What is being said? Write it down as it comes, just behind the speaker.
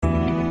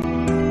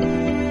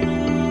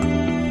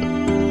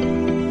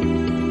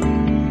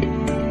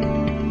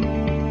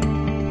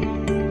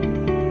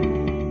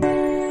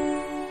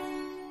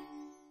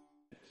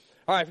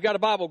All right, if you got a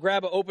Bible,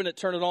 grab it, open it,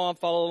 turn it on,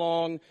 follow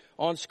along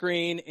on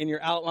screen in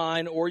your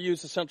outline, or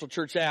use the Central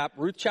Church app.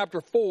 Ruth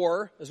chapter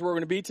 4 is where we're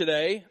going to be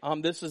today.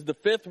 This is the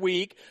 5th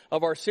week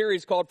of our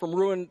series called From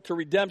Ruin to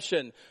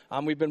Redemption.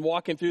 We've been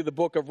walking through the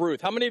book of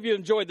Ruth. How many of you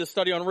enjoyed this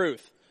study on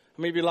Ruth?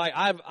 How many of you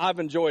I've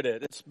enjoyed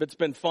it. It's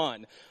been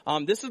fun.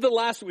 This is the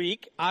last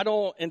week. I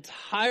don't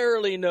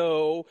entirely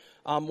know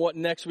what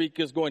next week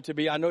is going to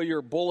be. I know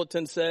your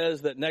bulletin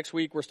says that next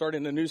week we're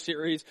starting a new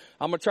series.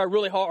 I'm going to try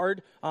really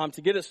hard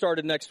to get it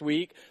started next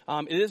week.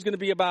 It is going to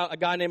be about a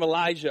guy named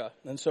Elijah.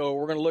 And so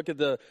we're going to look at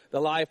the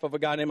life of a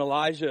guy named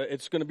Elijah.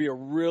 It's going to be a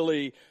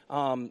really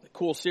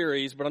cool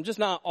series, but I'm just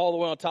not all the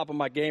way on top of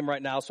my game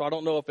right now, so I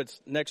don't know if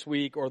it's next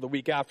week or the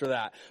week after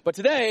that. But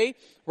today,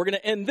 we're going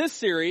to end this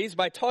series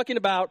by talking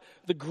about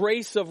the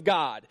grace of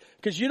God.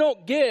 Because you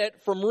don't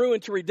get from ruin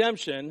to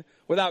redemption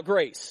without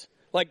grace.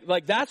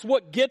 Like that's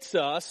what gets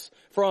us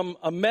from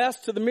a mess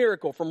to the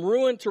miracle, from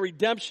ruin to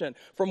redemption,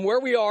 from where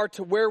we are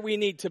to where we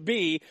need to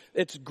be.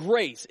 It's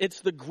grace.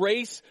 It's the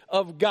grace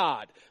of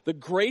God. The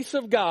grace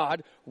of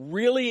God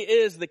really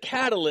is the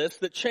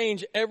catalyst that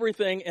changed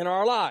everything in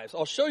our lives.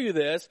 I'll show you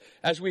this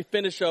as we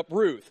finish up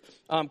Ruth.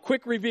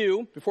 Quick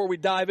review before we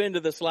dive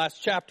into this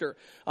last chapter.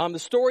 The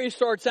story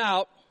starts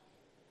out.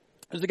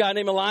 There's a guy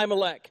named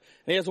Elimelech,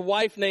 and he has a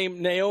wife named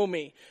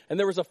Naomi. And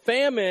there was a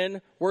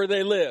famine where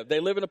they lived. They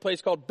live in a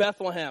place called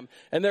Bethlehem.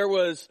 And there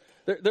was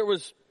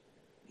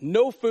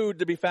no food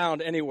to be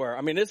found anywhere.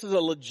 I mean, this is a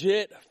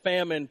legit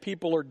famine.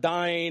 People are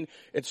dying.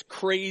 It's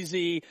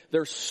crazy.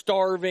 They're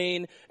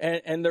starving.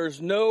 And there's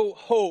no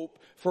hope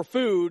for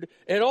food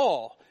at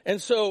all.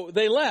 And so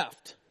they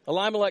left.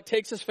 Elimelech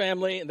takes his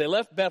family, and they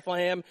left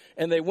Bethlehem,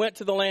 and they went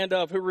to the land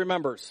of, who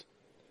remembers?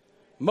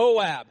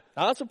 Moab.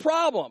 Now, that's a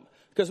problem.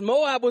 Because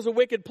Moab was a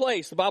wicked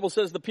place. The Bible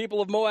says the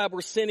people of Moab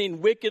were sinning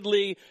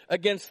wickedly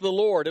against the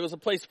Lord. It was a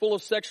place full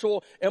of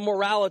sexual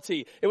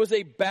immorality. It was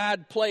a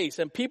bad place.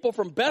 And people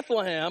from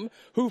Bethlehem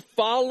who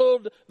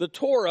followed the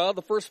Torah,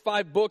 the first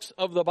 5 books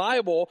of the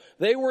Bible,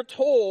 they were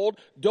told,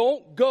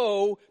 don't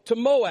go to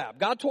Moab.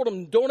 God told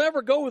them, don't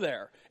ever go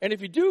there. And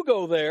if you do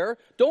go there,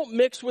 don't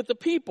mix with the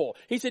people.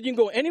 He said, you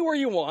can go anywhere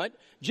you want.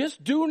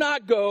 Just do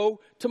not go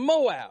to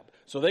Moab.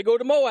 So they go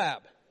to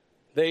Moab.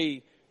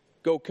 They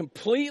go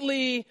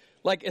completely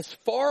like as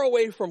far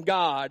away from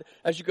God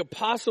as you could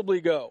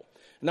possibly go.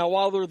 Now,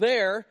 while they're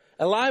there,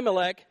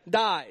 Elimelech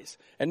dies,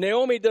 and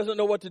Naomi doesn't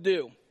know what to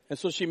do. And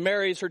so she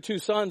marries her 2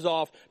 sons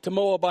off to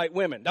Moabite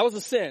women. That was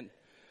a sin.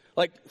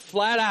 Like,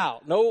 flat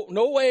out. No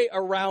way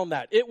around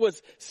that. It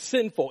was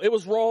sinful. It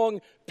was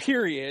wrong,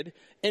 period.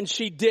 And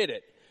she did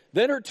it.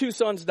 Then her 2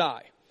 sons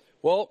die.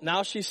 Well,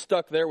 now she's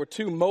stuck there with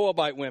 2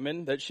 Moabite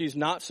women that she's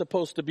not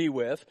supposed to be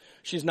with.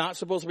 She's not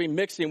supposed to be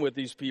mixing with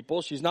these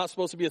people. She's not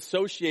supposed to be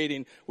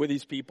associating with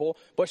these people.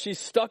 But she's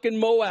stuck in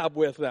Moab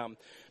with them.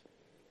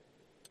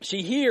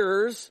 She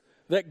hears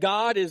that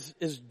God is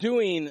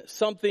doing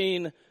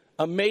something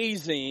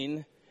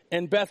amazing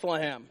in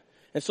Bethlehem.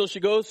 And so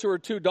she goes to her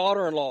 2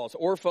 daughter-in-laws,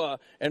 Orpah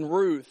and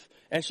Ruth.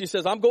 And she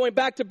says, I'm going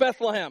back to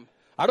Bethlehem.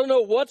 I don't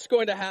know what's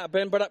going to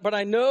happen, but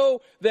I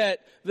know that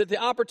the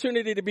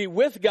opportunity to be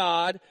with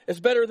God is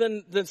better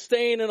than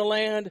staying in a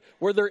land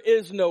where there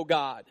is no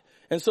God.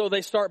 And so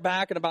they start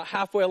back, and about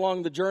halfway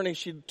along the journey,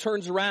 she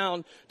turns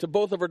around to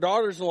both of her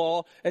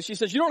daughters-in-law, and she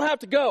says, you don't have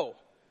to go.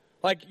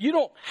 Like, you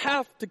don't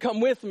have to come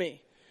with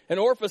me. And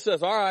Orpah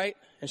says, all right.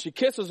 And she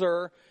kisses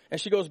her, and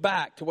she goes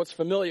back to what's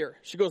familiar.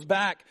 She goes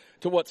back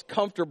to what's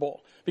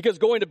comfortable. Because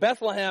going to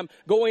Bethlehem,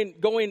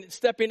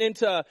 stepping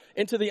into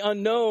the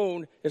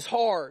unknown is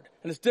hard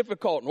and it's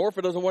difficult. And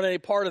Orpah doesn't want any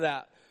part of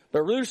that.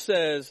 But Ruth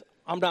says,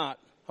 I'm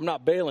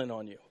not bailing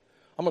on you.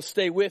 I'm going to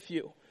stay with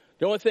you.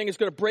 The only thing that's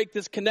going to break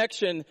this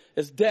connection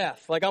is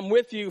death. Like, I'm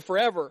with you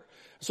forever.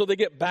 So they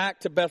get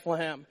back to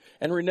Bethlehem.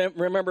 And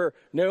remember,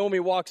 Naomi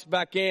walks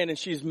back in and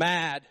she's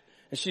mad.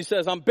 And she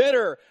says, I'm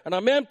bitter and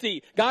I'm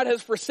empty. God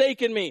has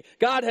forsaken me.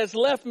 God has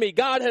left me.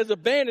 God has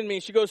abandoned me.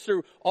 She goes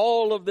through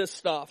all of this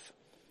stuff.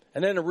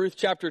 And then in Ruth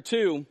chapter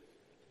 2,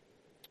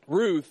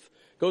 Ruth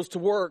goes to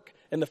work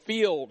in the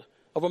field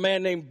of a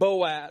man named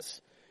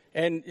Boaz.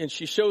 And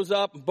she shows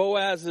up,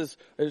 Boaz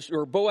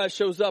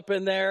shows up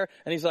in there,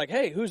 and he's like,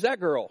 hey, who's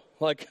that girl?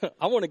 Like,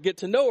 I want to get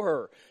to know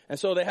her. And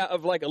so they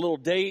have like a little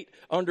date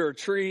under a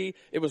tree.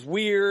 It was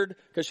weird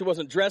because she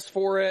wasn't dressed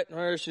for it.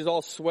 She's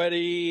all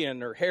sweaty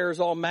and her hair's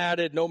all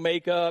matted, no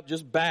makeup,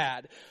 just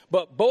bad.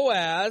 But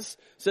Boaz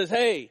says,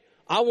 hey,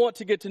 I want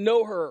to get to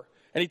know her.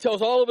 And he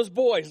tells all of his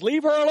boys,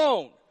 leave her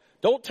alone.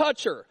 Don't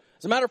touch her.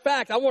 As a matter of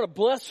fact, I want to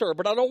bless her,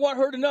 but I don't want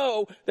her to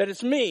know that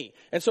it's me.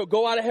 And so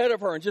go out ahead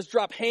of her and just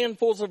drop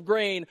handfuls of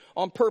grain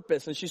on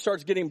purpose. And she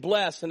starts getting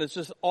blessed, and it's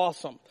just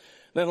awesome.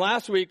 Then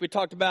last week, we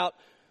talked about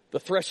the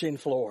threshing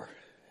floor.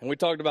 And we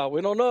talked about,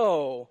 we don't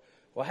know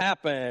what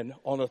happened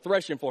on the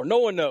threshing floor. No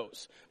one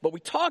knows. But we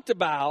talked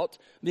about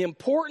the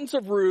importance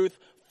of Ruth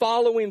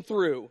following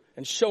through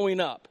and showing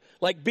up.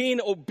 Like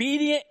being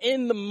obedient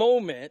in the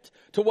moment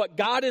to what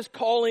God is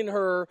calling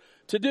her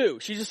to do.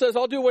 She just says,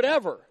 I'll do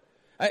whatever.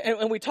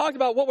 And we talked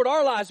about what would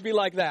our lives be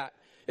like that.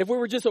 if we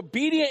were just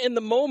obedient in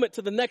the moment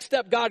to the next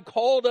step God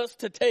called us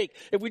to take,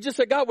 if we just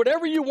said, God,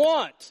 whatever you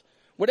want,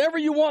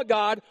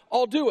 God,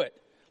 I'll do it.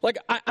 Like,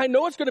 I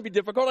know it's going to be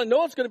difficult. I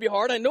know it's going to be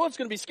hard. I know it's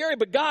going to be scary.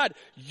 But God,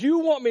 you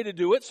want me to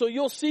do it, so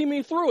you'll see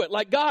me through it.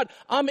 Like, God,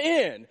 I'm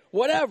in,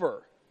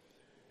 whatever.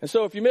 And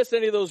so if you missed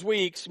any of those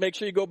weeks, make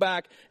sure you go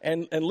back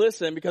and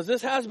listen, because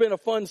this has been a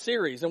fun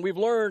series, and we've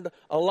learned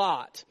a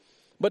lot.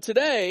 But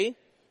today,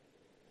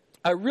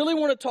 I really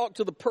want to talk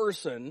to the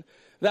person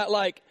that,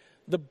 like,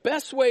 the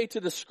best way to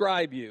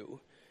describe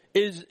you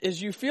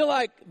is you feel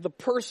like the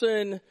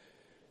person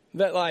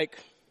that, like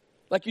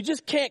you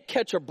just can't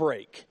catch a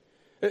break.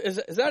 Is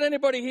that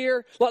anybody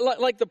here?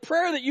 Like the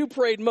prayer that you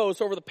prayed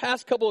most over the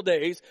past couple of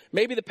days,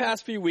 maybe the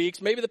past few weeks,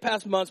 maybe the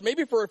past months,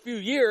 maybe for a few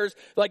years,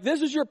 like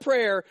this is your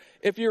prayer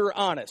if you're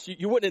honest.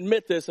 You wouldn't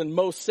admit this in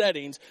most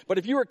settings, but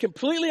if you were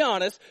completely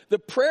honest, the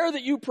prayer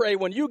that you pray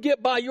when you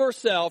get by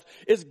yourself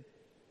is,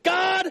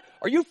 God,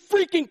 are you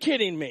freaking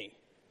kidding me?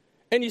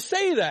 And you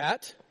say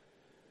that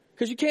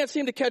because you can't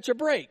seem to catch a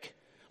break.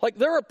 Like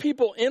there are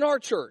people in our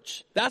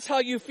church, that's how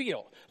you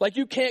feel. Like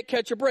you can't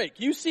catch a break.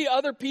 You see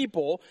other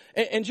people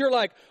and you're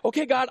like,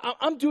 okay, God,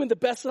 I'm doing the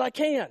best that I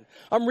can.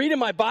 I'm reading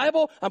my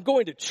Bible. I'm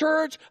going to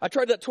church. I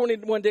tried that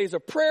 21 days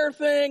of prayer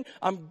thing.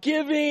 I'm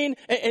giving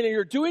and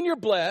you're doing your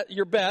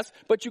best,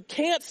 but you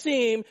can't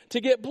seem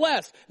to get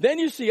blessed. Then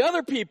you see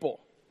other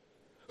people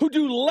who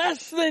do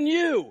less than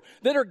you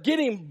that are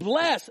getting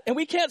blessed. And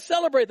we can't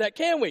celebrate that,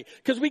 can we?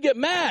 Because we get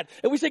mad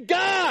and we say,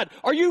 God,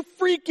 are you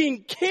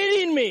freaking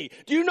kidding me?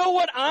 Do you know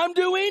what I'm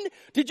doing?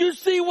 Did you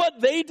see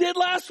what they did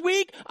last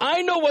week?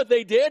 I know what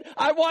they did.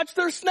 I watched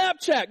their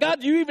Snapchat.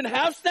 God, do you even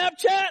have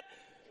Snapchat?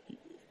 You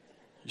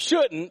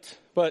shouldn't,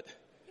 but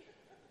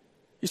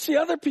you see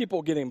other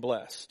people getting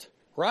blessed,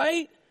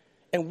 right?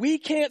 And we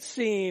can't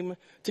seem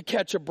to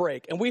catch a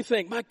break. And we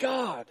think, my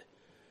God,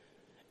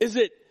 is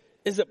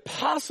it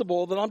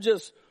possible that I'm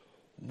just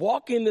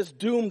walking this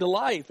doomed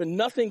life and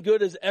nothing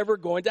good is ever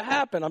going to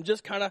happen? I'm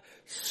just kind of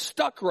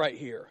stuck right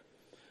here.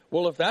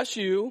 Well, if that's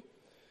you,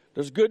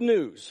 there's good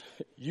news.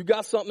 You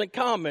got something in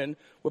common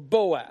with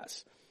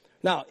Boaz.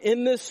 Now,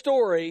 in this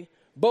story,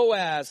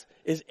 Boaz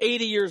is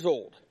 80 years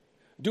old.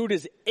 Dude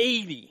is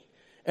 80.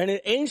 And in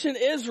ancient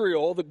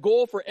Israel, the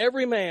goal for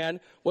every man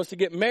was to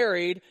get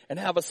married and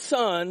have a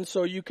son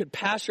so you could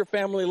pass your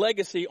family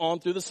legacy on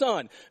through the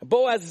son.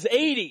 Boaz is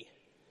 80.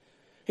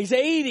 He's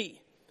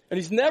 80, and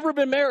he's never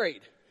been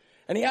married,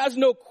 and he has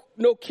no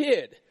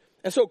kid.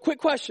 And so, quick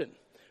question.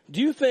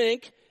 Do you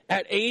think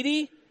at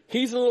 80,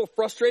 he's a little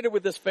frustrated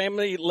with this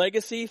family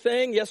legacy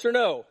thing? Yes or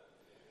no?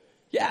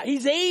 Yeah,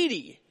 he's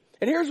 80.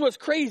 And here's what's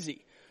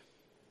crazy.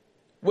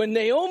 When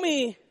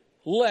Naomi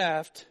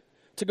left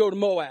to go to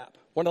Moab,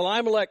 when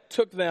Elimelech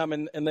took them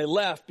and they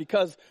left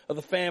because of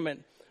the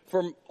famine,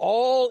 from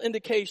all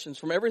indications,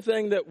 from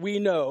everything that we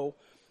know,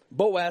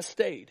 Boaz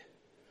stayed.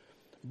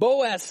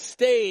 Boaz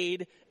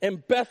stayed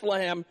in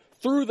Bethlehem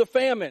through the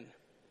famine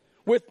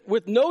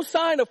with no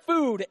sign of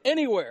food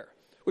anywhere,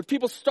 with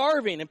people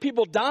starving and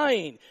people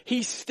dying.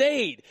 He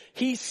stayed.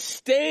 He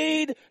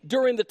stayed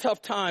during the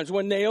tough times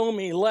when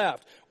Naomi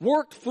left,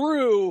 worked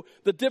through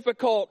the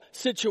difficult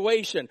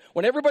situation.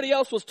 When everybody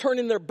else was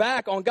turning their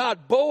back on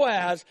God,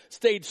 Boaz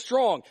stayed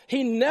strong.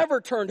 He never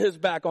turned his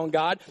back on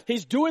God.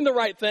 He's doing the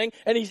right thing,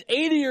 and he's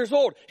 80 years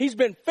old. He's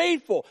been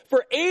faithful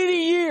for 80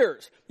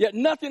 years, yet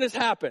nothing has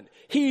happened.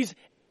 He's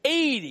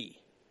 80.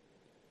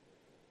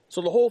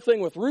 So the whole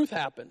thing with Ruth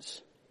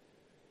happens.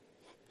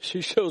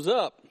 She shows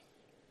up.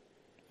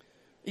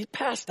 He's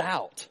passed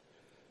out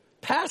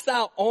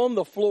on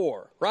the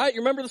floor, right?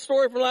 You remember the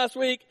story from last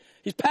week?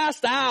 He's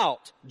passed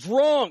out,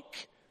 drunk,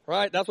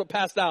 right? That's what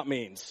passed out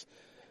means.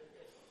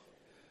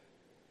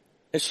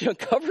 And she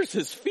uncovers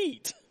his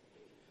feet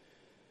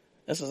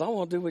and says, I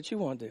want to do what you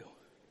want to do.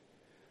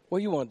 What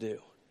do you want to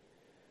do?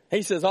 And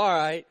he says, all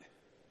right,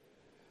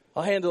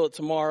 I'll handle it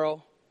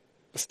tomorrow.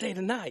 But stay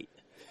tonight,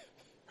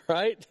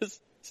 right?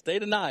 Just stay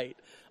tonight.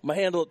 I'm going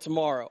to handle it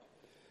tomorrow.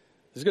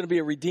 There's going to be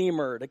a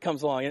redeemer that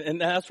comes along. And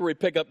that's where we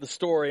pick up the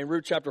story in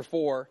Ruth chapter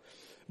 4.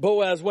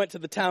 Boaz went to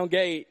the town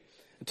gate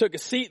and took a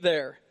seat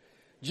there.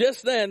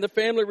 Just then, the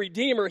family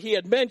redeemer he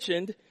had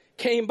mentioned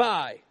came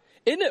by.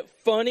 Isn't it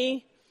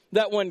funny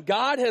that when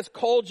God has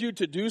called you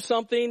to do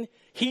something,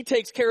 he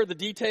takes care of the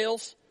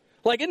details?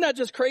 Like, isn't that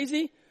just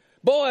crazy?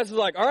 Boaz is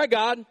like, all right,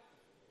 God,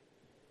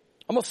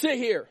 I'm going to sit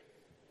here.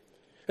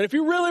 And if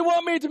you really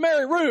want me to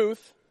marry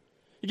Ruth,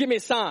 you give me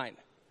a sign.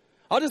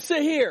 I'll just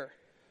sit here.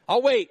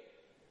 I'll wait.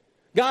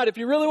 God, if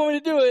you really want me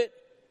to do it,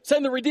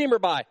 send the Redeemer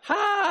by.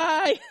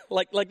 Hi!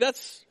 Like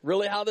that's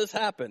really how this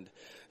happened.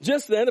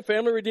 Just then, the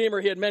family Redeemer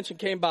he had mentioned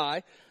came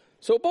by.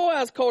 So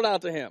Boaz called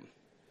out to him,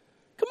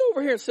 come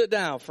over here and sit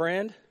down,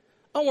 friend.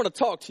 I want to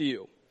talk to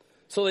you.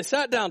 So they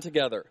sat down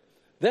together.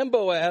 Then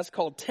Boaz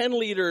called 10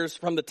 leaders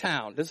from the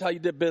town. This is how you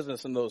did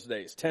business in those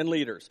days, 10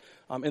 leaders.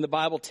 In the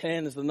Bible,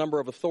 10 is the number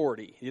of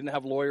authority. You didn't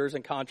have lawyers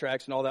and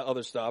contracts and all that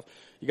other stuff.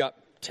 You got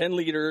 10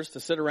 leaders to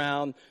sit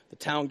around the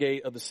town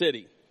gate of the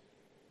city.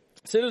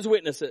 Sit as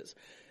witnesses.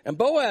 And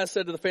Boaz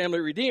said to the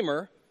family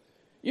redeemer,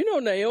 you know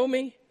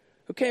Naomi,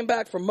 who came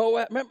back from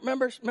Moab.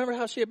 Remember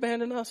how she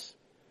abandoned us?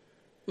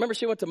 Remember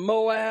she went to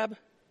Moab?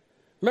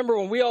 Remember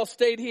when we all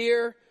stayed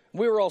here?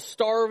 We were all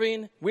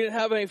starving. We didn't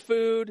have any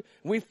food.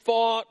 We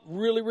fought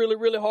really, really,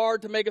 really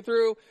hard to make it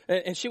through.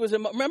 And she was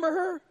in, remember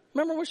her?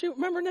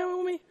 Remember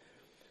Naomi?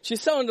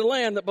 She's selling the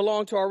land that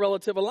belonged to our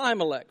relative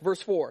Elimelech.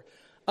 Verse 4.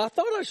 I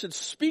thought I should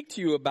speak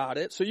to you about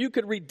it so you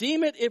could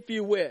redeem it if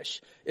you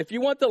wish. If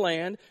you want the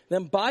land,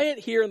 then buy it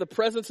here in the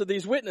presence of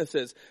these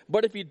witnesses.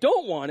 But if you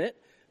don't want it,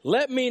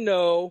 let me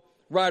know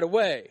right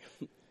away.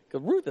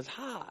 Because Ruth is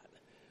hot.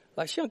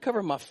 Like she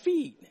uncovered my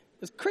feet.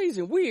 It's crazy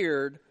and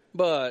weird,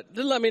 but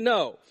just let me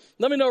know.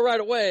 Let me know right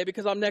away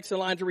because I'm next in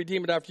line to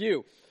redeem it after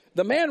you.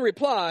 The man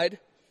replied,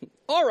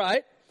 all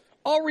right,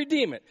 I'll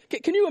redeem it.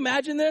 Can you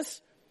imagine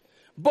this?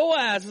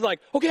 Boaz is like,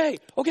 okay,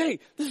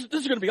 this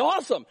is going to be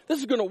awesome. This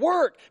is going to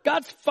work.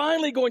 God's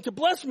finally going to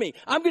bless me.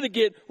 I'm going to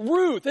get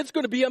Ruth. It's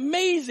going to be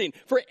amazing.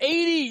 For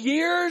 80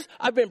 years,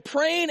 I've been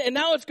praying, and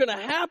now it's going to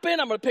happen.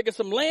 I'm going to pick up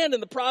some land in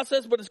the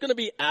process, but it's going to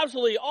be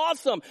absolutely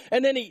awesome.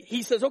 And then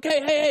he says,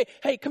 okay,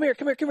 hey, come here.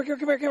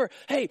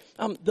 Hey,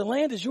 the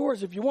land is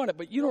yours if you want it,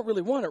 but you don't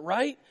really want it,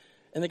 right?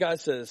 And the guy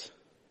says,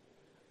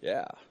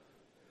 yeah,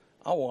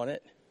 I want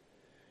it.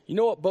 You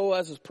know what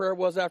Boaz's prayer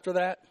was after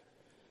that?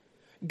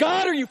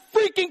 God, are you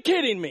freaking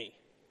kidding me?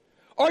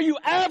 Are you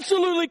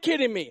absolutely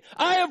kidding me?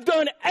 I have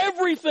done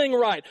everything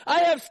right. I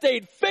have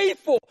stayed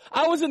faithful.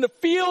 I was in the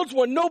fields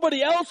when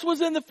nobody else was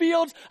in the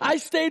fields. I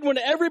stayed when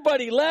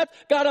everybody left.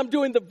 God, I'm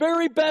doing the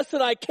very best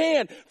that I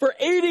can. For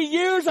 80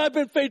 years, I've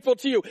been faithful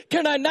to you.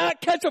 Can I not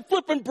catch a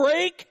flipping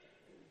break?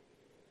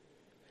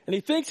 And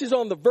he thinks he's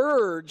on the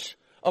verge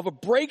of a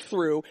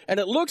breakthrough, and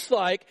it looks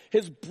like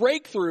his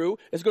breakthrough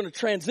is going to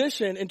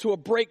transition into a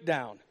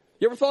breakdown.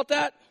 You ever thought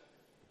that?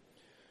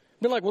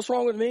 Been like, what's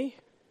wrong with me?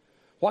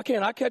 Why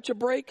can't I catch a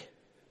break?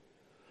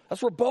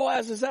 That's where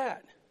Boaz is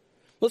at.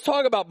 Let's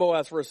talk about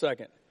Boaz for a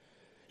second.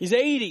 He's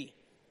 80.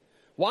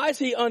 Why is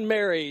he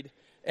unmarried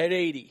at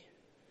 80?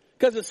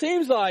 Because it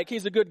seems like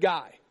he's a good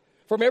guy.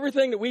 From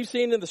everything that we've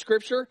seen in the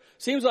scripture,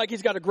 seems like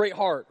he's got a great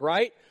heart,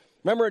 right?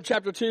 Remember in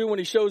chapter 2 when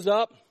he shows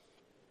up?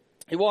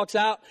 He walks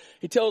out,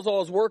 he tells all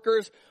his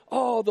workers,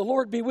 oh, the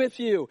Lord be with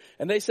you.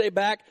 And they say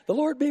back, the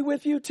Lord be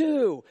with you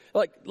too.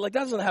 Like that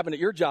doesn't happen at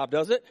your job,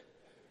 does it?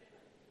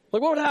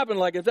 Like, what would happen,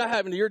 like, if that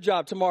happened to your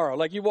job tomorrow?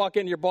 Like, you walk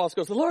in, your boss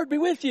goes, the Lord be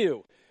with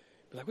you.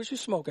 Be like, what you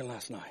smoking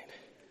last night?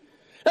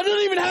 That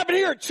doesn't even happen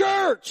here at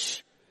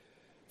church.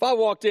 If I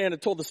walked in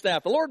and told the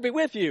staff, the Lord be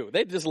with you,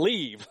 they'd just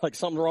leave, like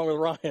something's wrong with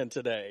Ryan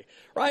today,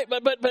 right?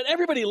 But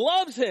everybody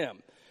loves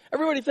him.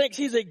 Everybody thinks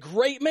he's a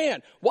great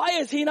man. Why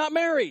is he not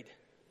married?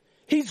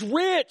 He's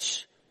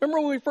rich. Remember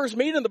when we first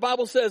meet him, the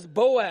Bible says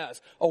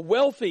Boaz, a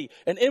wealthy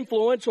and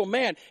influential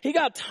man. He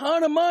got a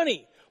ton of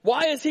money.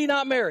 Why is he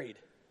not married?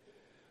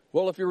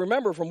 Well, if you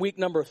remember from week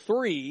number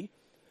 3,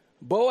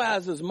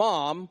 Boaz's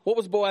mom, what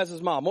was Boaz's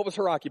mom? What was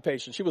her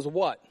occupation? She was a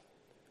what?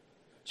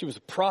 She was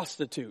a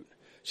prostitute.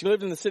 She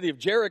lived in the city of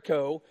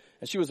Jericho,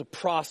 and she was a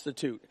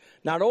prostitute.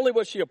 Not only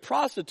was she a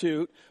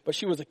prostitute, but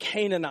she was a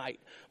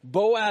Canaanite.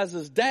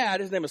 Boaz's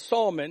dad, his name is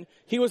Solomon,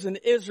 he was an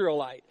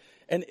Israelite.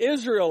 An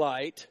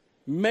Israelite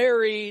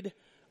married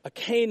a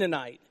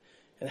Canaanite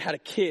and had a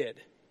kid.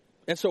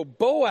 And so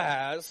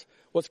Boaz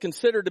was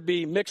considered to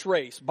be mixed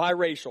race,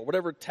 biracial,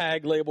 whatever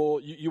tag label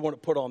you want to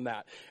put on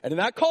that. And in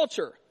that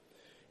culture,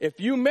 if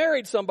you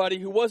married somebody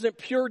who wasn't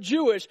pure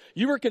Jewish,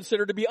 you were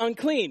considered to be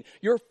unclean.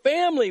 Your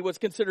family was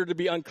considered to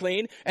be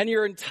unclean, and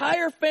your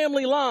entire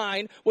family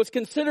line was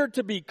considered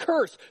to be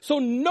cursed. So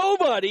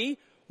nobody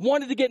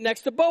wanted to get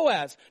next to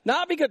Boaz.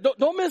 Not because,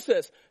 don't miss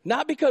this,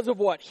 not because of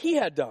what he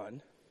had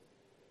done,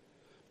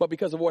 but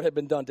because of what had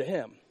been done to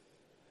him.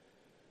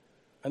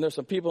 And there's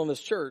some people in this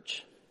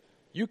church,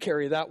 you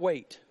carry that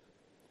weight.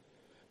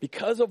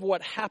 Because of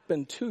what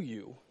happened to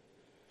you,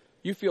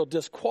 you feel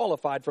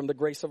disqualified from the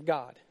grace of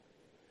God.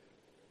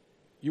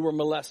 You were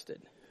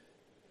molested.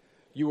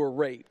 You were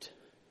raped.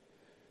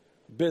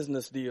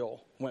 Business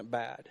deal went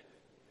bad.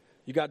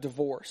 You got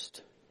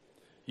divorced.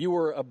 You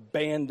were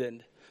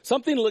abandoned.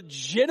 Something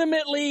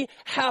legitimately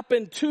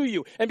happened to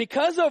you. And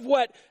because of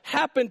what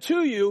happened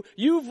to you,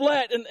 you've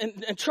let,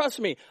 and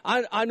trust me,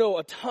 I know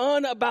a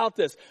ton about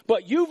this,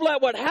 but you've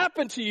let what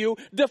happened to you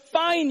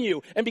define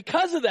you. And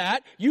because of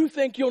that, you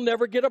think you'll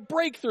never get a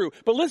breakthrough.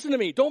 But listen to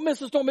me. Don't miss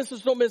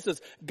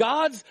this.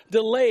 God's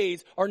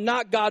delays are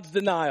not God's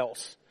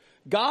denials.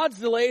 God's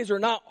delays are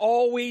not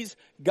always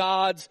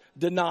God's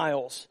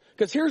denials.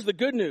 Because here's the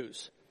good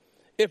news.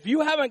 If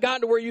you haven't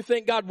gotten to where you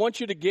think God wants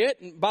you to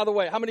get, and by the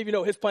way, how many of you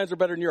know his plans are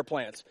better than your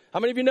plans? How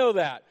many of you know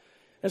that?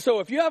 And so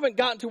if you haven't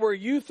gotten to where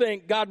you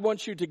think God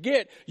wants you to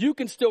get, you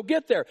can still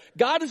get there.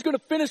 God is going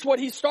to finish what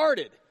he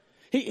started.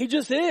 He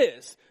just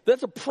is.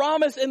 That's a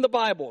promise in the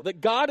Bible, that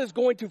God is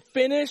going to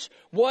finish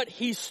what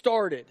he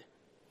started.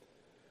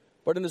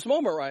 But in this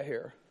moment right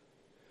here,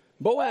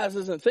 Boaz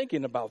isn't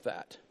thinking about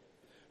that.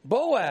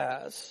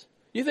 Boaz,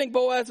 you think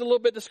Boaz is a little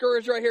bit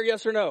discouraged right here,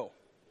 yes or no?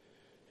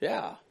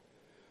 Yeah.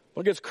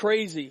 Well, it gets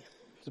crazy.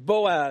 It's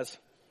Boaz,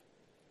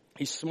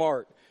 he's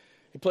smart.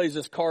 He plays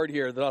this card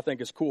here that I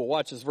think is cool.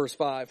 Watch this, verse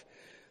 5.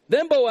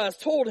 Then Boaz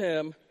told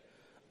him,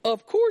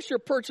 of course your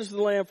purchase of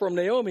the land from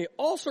Naomi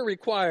also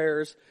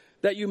requires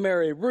that you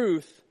marry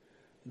Ruth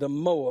the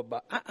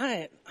Moabite.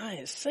 I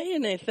ain't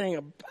saying anything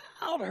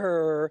about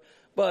her,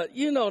 but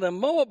the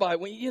Moabite,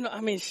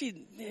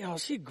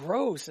 she's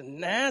gross and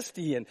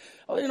nasty, and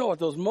what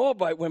those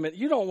Moabite women,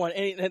 you don't want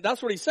any, and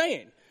that's what he's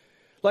saying.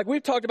 Like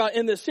we've talked about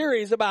in this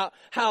series about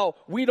how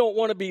we don't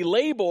want to be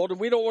labeled and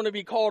we don't want to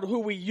be called who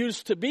we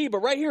used to be. But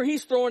right here,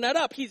 he's throwing that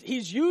up.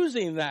 He's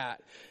using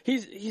that.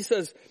 He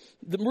says,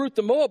 Ruth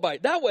the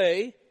Moabite. That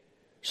way,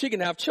 she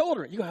can have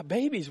children. You can have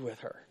babies with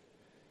her.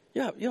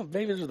 You have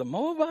babies with a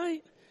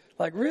Moabite?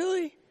 Like,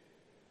 really?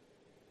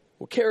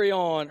 Well, carry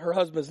on her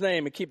husband's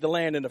name and keep the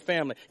land in the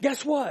family.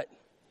 Guess what?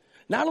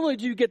 Not only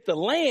do you get the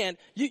land,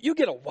 you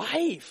get a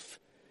wife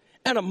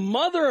and a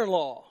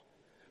mother-in-law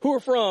who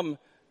are from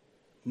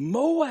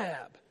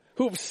Moab,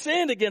 who have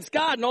sinned against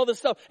God and all this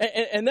stuff.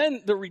 And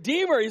then the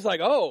Redeemer, he's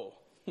like, oh,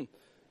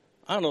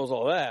 I don't know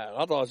all that.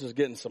 I thought I was just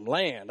getting some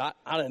land.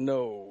 I didn't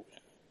know.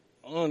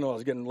 I don't know I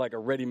was getting like a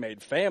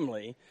ready-made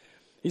family.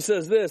 He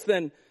says this,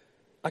 then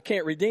I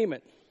can't redeem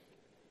it.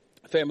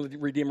 The family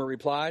redeemer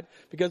replied,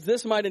 because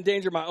this might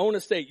endanger my own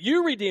estate.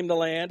 You redeem the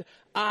land.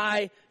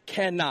 I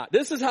cannot.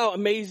 This is how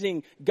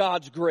amazing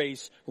God's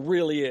grace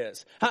really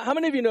is. How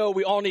many of you know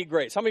we all need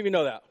grace? How many of you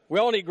know that? We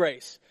all need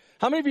grace.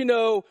 How many of you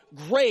know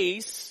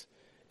grace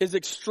is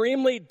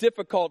extremely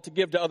difficult to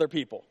give to other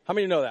people? How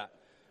many of you know that?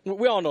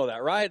 We all know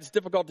that, right? It's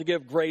difficult to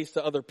give grace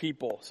to other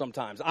people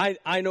sometimes.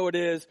 I know it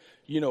is.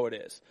 You know it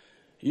is.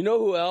 You know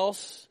who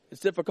else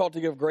it's difficult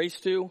to give grace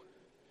to?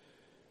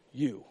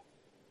 You.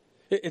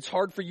 It's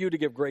hard for you to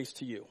give grace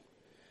to you.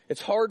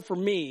 It's hard for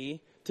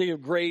me to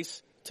give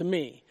grace to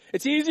me.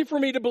 It's easy for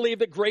me to believe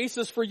that grace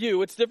is for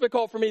you. It's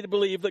difficult for me to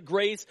believe that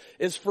grace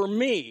is for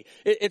me.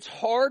 It's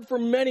hard for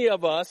many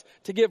of us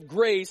to give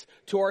grace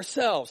to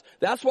ourselves.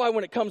 That's why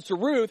when it comes to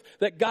Ruth,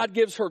 that God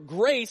gives her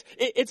grace,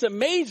 it's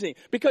amazing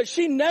because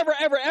she never,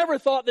 ever, ever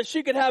thought that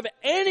she could have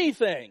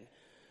anything.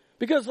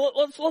 Because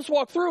let's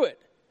walk through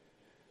it.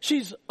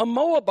 She's a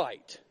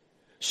Moabite.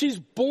 She's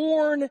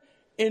born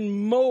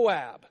in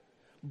Moab.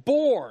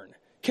 Born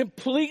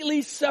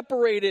completely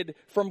separated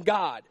from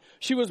God.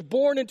 She was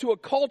born into a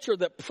culture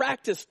that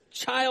practiced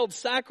child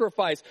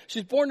sacrifice.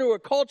 She's born into a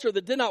culture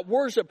that did not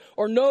worship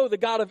or know the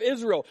God of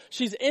Israel.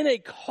 She's in a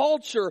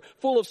culture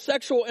full of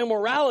sexual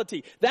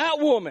immorality. That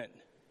woman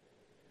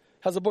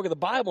has a book of the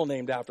Bible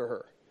named after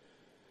her.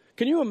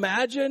 Can you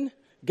imagine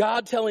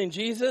God telling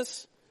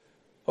Jesus,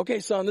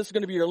 okay, son, this is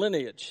going to be your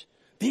lineage.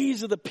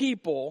 These are the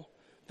people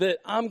that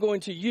I'm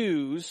going to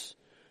use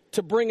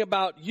to bring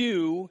about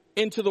you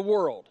into the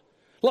world.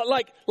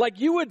 Like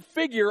you would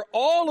figure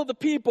all of the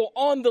people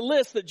on the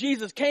list that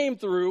Jesus came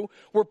through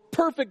were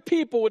perfect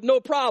people with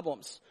no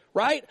problems,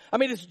 right? I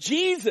mean, it's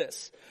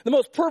Jesus, the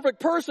most perfect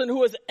person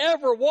who has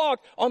ever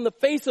walked on the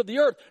face of the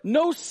earth.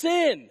 No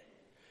sin.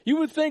 You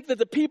would think that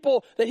the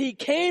people that he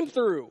came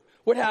through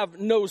would have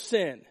no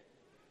sin.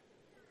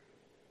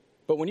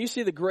 But when you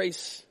see the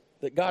grace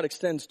that God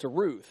extends to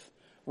Ruth,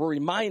 we're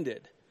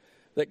reminded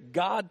that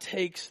God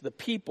takes the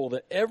people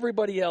that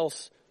everybody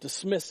else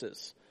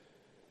dismisses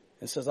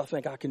and says, I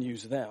think I can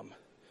use them.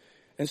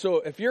 And so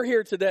if you're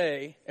here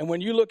today and when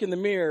you look in the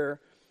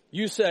mirror,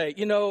 you say,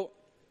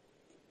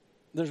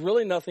 there's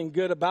really nothing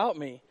good about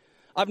me.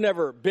 I've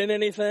never been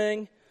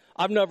anything.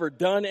 I've never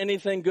done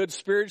anything good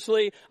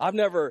spiritually. I've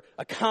never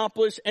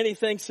accomplished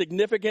anything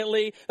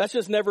significantly. That's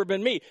just never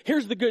been me.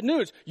 Here's the good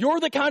news.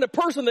 You're the kind of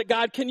person that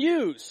God can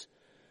use.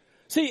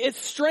 See, it's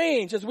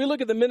strange as we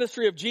look at the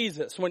ministry of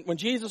Jesus. When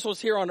Jesus was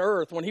here on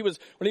earth, when he was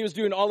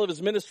doing all of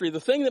his ministry,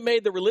 the thing that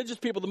made the religious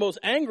people the most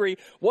angry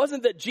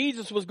wasn't that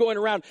Jesus was going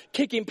around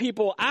kicking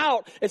people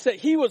out. It's that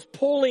he was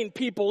pulling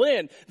people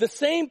in. The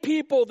same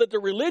people that the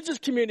religious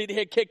community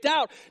had kicked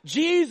out,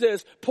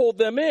 Jesus pulled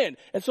them in.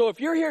 And so if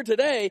you're here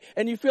today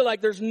and you feel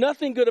like there's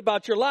nothing good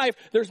about your life,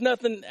 there's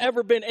nothing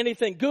ever been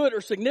anything good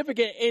or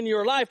significant in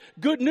your life,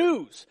 good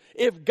news.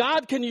 If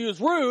God can use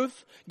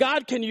Ruth,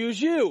 God can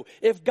use you.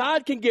 If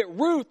God can get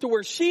Ruth to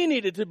where she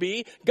needed to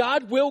be,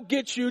 God will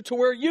get you to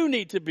where you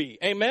need to be.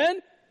 Amen?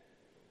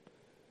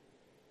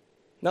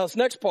 Now this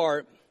next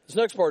part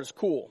is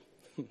cool.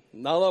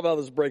 I love how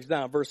this breaks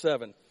down. Verse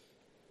 7.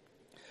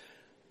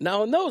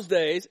 Now in those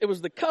days, it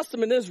was the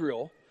custom in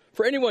Israel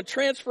for anyone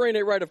transferring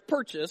a right of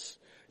purchase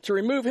to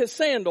remove his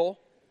sandal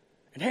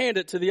and hand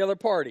it to the other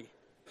party.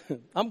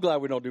 I'm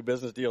glad we don't do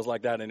business deals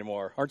like that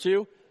anymore. Aren't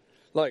you?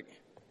 Like,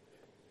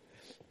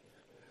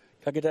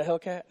 can I get that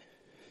Hellcat?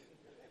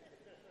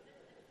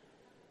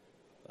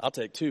 I'll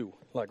take 2,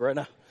 like right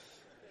now.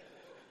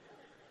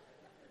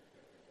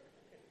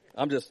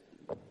 I'm just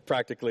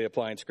practically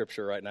applying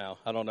scripture right now.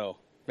 I don't know.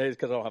 Maybe it's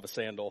because I don't have a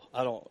sandal.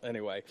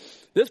 Anyway.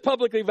 This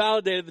publicly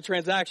validated the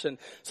transaction.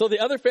 So the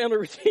other family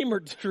redeemer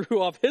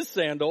drew off his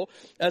sandal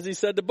as he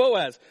said to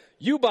Boaz,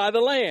 you buy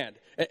the land.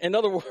 In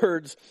other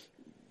words,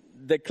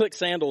 they click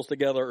sandals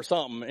together or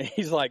something. And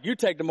he's like, you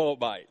take the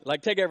Moabite.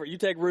 Like, you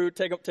take Ruth,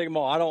 take them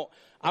all.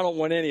 I don't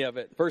want any of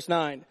it. Verse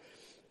 9.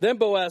 Then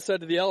Boaz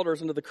said to the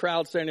elders and to the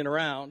crowd standing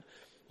around,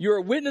 you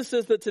are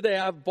witnesses that today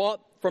I've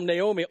bought from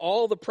Naomi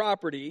all the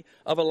property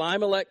of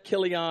Elimelech,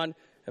 Chilion,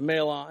 and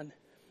Mahlon.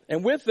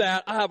 And with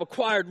that, I have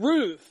acquired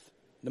Ruth,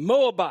 the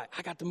Moabite.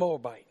 I got the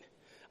Moabite.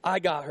 I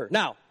got her.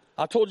 Now,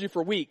 I told you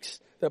for weeks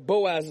that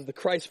Boaz is the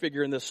Christ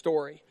figure in this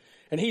story.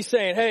 And he's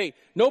saying, hey,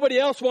 nobody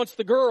else wants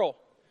the girl.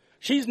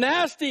 She's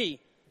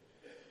nasty.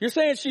 You're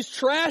saying she's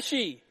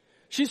trashy.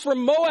 She's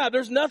from Moab.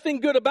 There's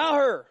nothing good about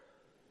her.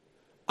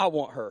 I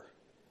want her.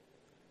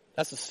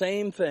 That's the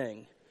same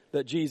thing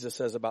that Jesus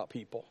says about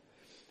people.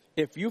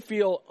 If you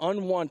feel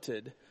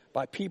unwanted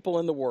by people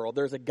in the world,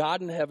 there's a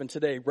God in heaven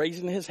today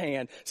raising his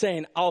hand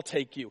saying, I'll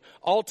take you.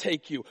 I'll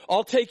take you.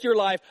 I'll take your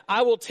life.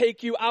 I will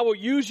take you. I will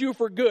use you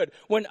for good.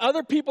 When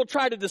other people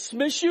try to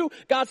dismiss you,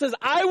 God says,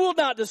 I will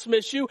not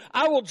dismiss you.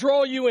 I will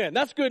draw you in.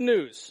 That's good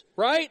news,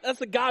 right? That's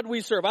the God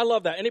we serve. I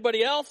love that.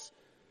 Anybody else?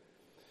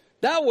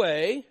 That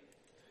way,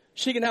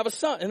 she can have a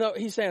son. And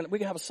he's saying, we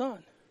can have a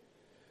son.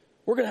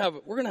 We're going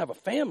to have a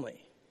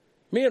family.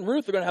 Me and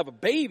Ruth are going to have a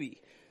baby.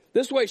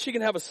 This way she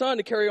can have a son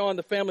to carry on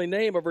the family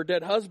name of her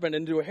dead husband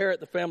and to inherit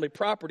the family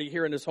property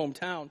here in his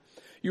hometown.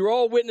 You are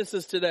all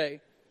witnesses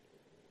today.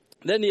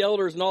 Then the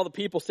elders and all the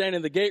people standing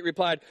in the gate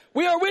replied,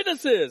 we are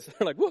witnesses.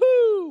 They're like,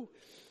 woohoo!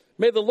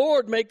 May the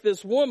Lord make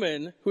this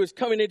woman who is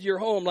coming into your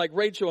home like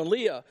Rachel and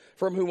Leah,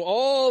 from whom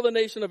all the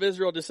nation of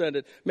Israel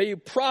descended. May you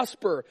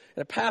prosper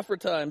in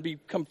Ephrathah and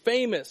become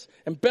famous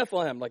in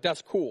Bethlehem. Like,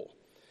 that's cool.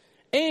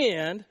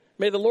 And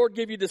may the Lord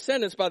give you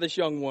descendants by this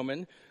young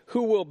woman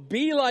who will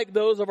be like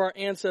those of our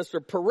ancestor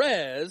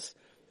Perez,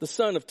 the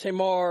son of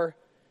Tamar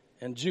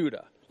and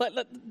Judah.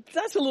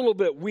 That's a little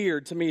bit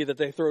weird to me that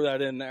they throw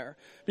that in there.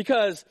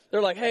 Because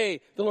they're like,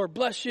 hey, the Lord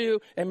bless you,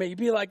 and may you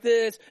be like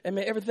this, and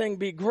may everything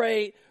be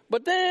great.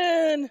 But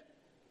then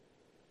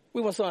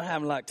we want someone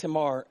having like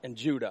Tamar and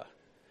Judah.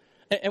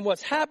 And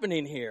what's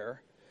happening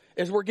here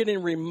is we're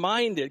getting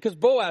reminded, because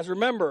Boaz,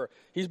 remember,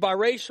 he's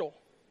biracial.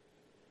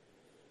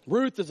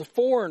 Ruth is a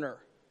foreigner.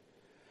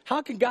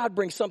 How can God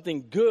bring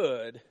something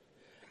good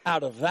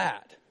out of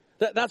that?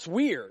 That's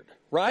weird,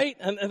 right?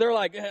 And they're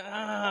like,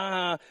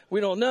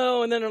 we don't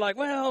know. And then they're like,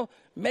 well,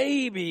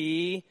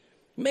 maybe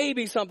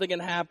something can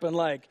happen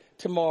like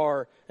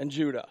Tamar and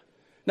Judah.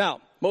 Now,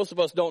 most of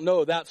us don't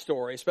know that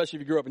story, especially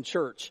if you grew up in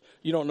church.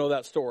 You don't know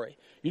that story.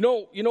 You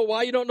know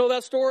why you don't know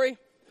that story?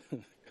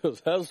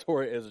 Because that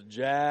story is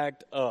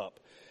jacked up.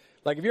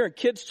 Like if you're in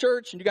kids'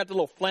 church and you got the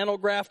little flannel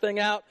graph thing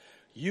out,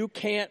 you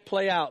can't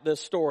play out this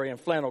story in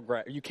flannel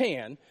graph. You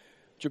can,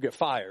 but you'll get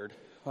fired.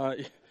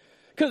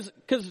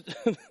 Because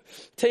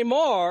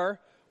Tamar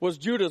was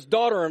Judah's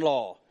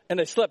daughter-in-law, and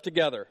they slept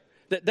together.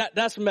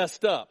 That's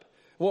messed up.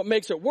 What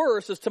makes it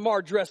worse is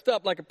Tamar dressed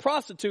up like a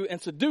prostitute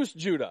and seduced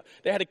Judah.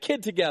 They had a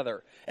kid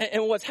together.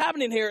 And what's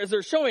happening here is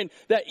they're showing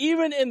that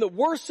even in the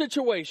worst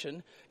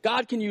situation,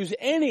 God can use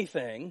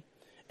anything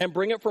and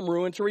bring it from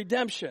ruin to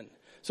redemption.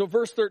 So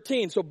verse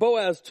 13, so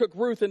Boaz took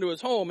Ruth into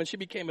his home and she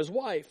became his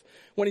wife.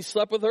 When he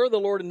slept with her, the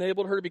Lord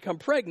enabled her to become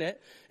pregnant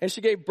and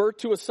she gave birth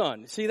to a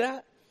son. See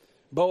that?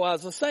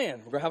 Boaz is saying,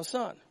 we're going to have a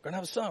son. We're going to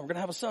have a son. We're going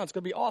to have a son. It's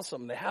going to be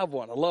awesome. They have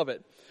one. I love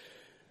it.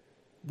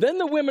 Then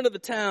the women of the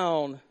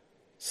town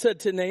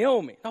said to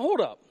Naomi, now hold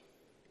up.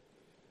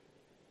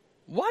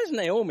 Why is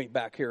Naomi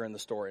back here in the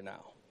story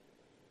now?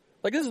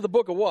 Like this is the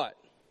book of what?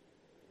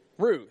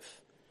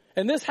 Ruth.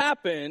 And this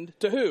happened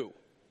to who?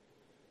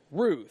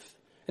 Ruth.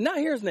 And now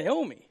here's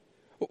Naomi.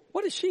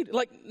 What is she?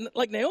 Like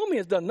Naomi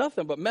has done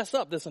nothing but mess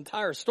up this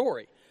entire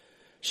story.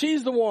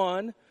 She's the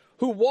one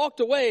who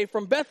walked away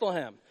from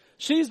Bethlehem.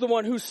 She's the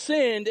one who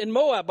sinned in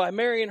Moab by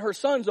marrying her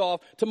sons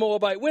off to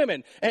Moabite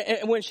women.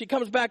 And when she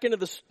comes back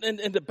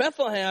into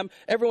Bethlehem,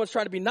 everyone's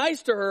trying to be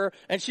nice to her.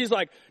 And she's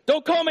like,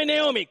 don't call me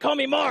Naomi. Call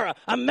me Mara.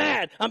 I'm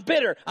mad. I'm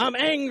bitter. I'm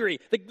angry.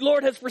 The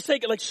Lord has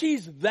forsaken. Like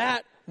she's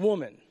that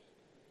woman.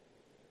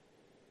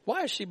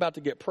 Why is she about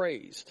to get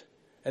praised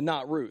and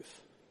not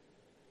Ruth?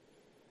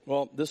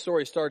 Well, this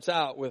story starts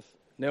out with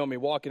Naomi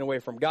walking away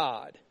from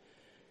God.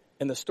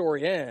 And the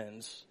story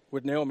ends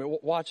with Naomi.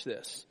 Watch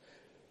this.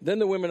 Then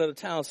the women of the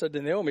town said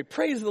to Naomi,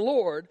 praise the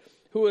Lord,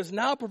 who has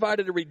now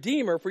provided a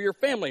redeemer for your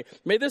family.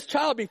 May this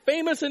child be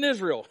famous in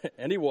Israel.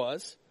 And he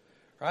was,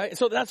 right?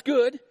 So that's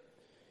good.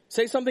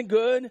 Say something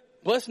good.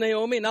 Bless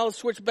Naomi. Now let's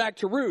switch back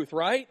to Ruth,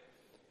 right?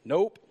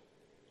 Nope.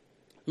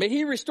 May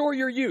he restore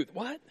your youth.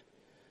 What?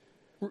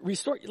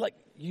 Restore, like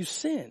you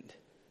sinned.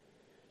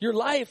 Your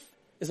life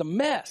is a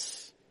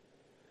mess.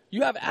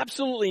 You have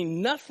absolutely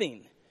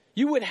nothing.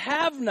 You would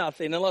have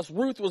nothing unless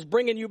Ruth was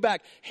bringing you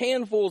back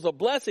handfuls of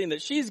blessing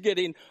that she's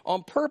getting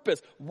on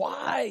purpose.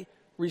 Why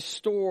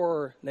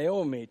restore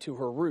Naomi to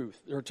her Ruth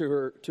or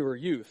to her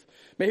youth?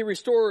 May he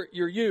restore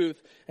your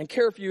youth and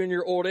care for you in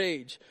your old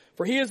age.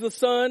 For he is the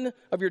son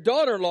of your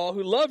daughter-in-law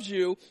who loves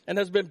you and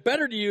has been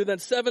better to you than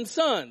 7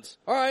 sons.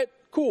 All right,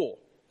 cool.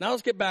 Now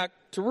let's get back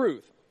to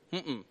Ruth.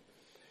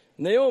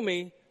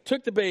 Naomi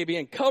took the baby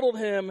and cuddled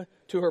him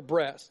to her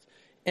breast,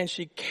 and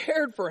she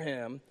cared for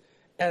him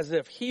as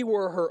if he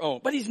were her own.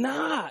 But he's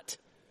not.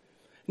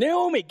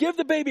 Naomi, give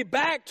the baby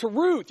back to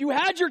Ruth. You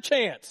had your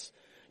chance.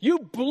 You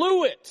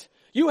blew it.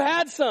 You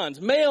had sons,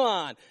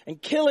 Mahlon and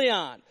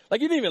Chilion.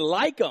 Like you didn't even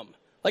like them.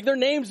 Like their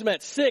names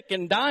meant sick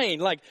and dying.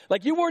 Like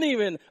you weren't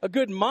even a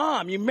good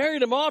mom. You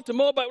married him off to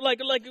Moabite. Like,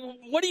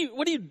 what do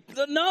you,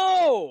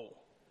 no.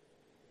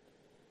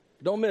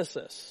 Don't miss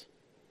this.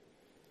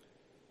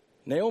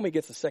 Naomi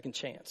gets a second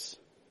chance.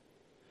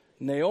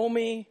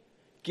 Naomi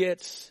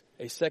gets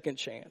a second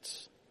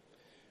chance.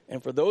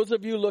 And for those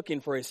of you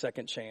looking for a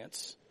second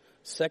chance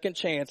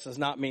does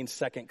not mean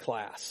second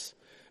class.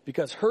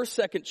 Because her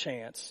second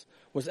chance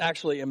was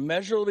actually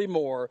immeasurably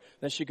more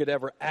than she could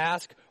ever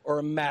ask or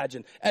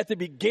imagine. At the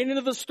beginning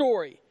of the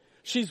story,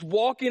 she's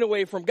walking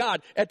away from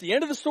God. At the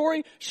end of the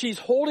story, she's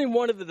holding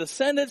one of the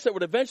descendants that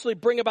would eventually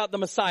bring about the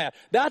Messiah.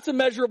 That's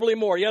immeasurably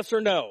more, yes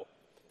or no?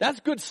 That's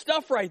good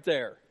stuff right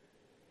there.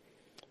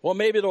 Well,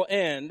 maybe it'll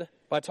end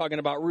by talking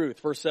about Ruth,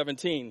 verse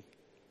 17.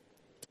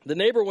 The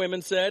neighbor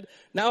women said,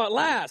 now at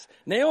last,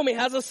 Naomi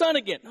has a son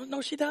again.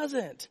 No, she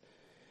doesn't.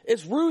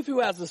 It's Ruth who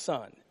has a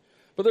son.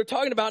 But they're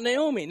talking about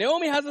Naomi.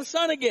 Naomi has a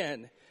son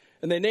again.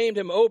 And they named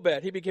him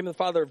Obed. He became the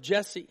father of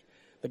Jesse,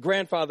 the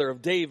grandfather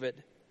of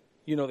David.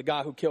 You know, the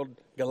guy who killed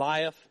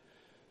Goliath,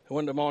 who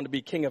went on to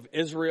be king of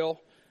Israel,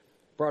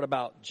 brought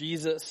about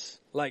Jesus.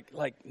 Like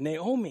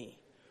Naomi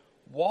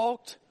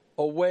walked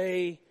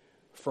away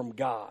from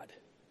God.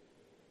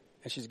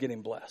 And she's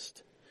getting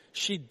blessed.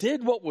 She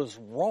did what was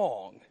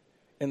wrong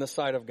in the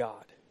sight of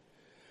God.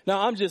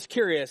 Now, I'm just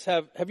curious.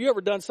 Have you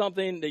ever done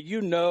something that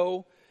you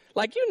know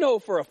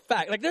for a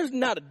fact, like there's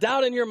not a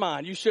doubt in your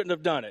mind you shouldn't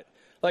have done it?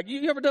 Like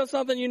you ever done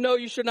something you know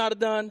you should not have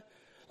done?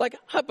 Like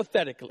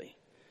hypothetically,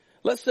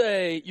 let's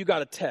say you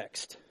got a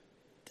text.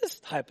 This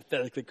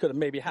hypothetically could have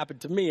maybe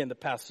happened to me in the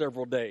past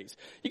several days.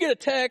 You get a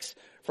text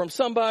from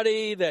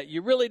somebody that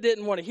you really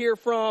didn't want to hear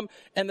from,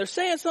 and they're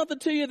saying something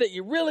to you that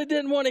you really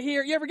didn't want to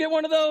hear. You ever get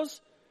one of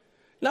those?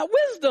 Now,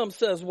 wisdom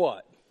says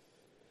what?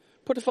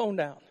 Put the phone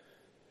down.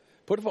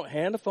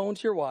 Hand the phone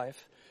to your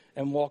wife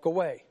and walk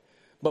away.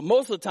 But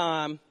most of the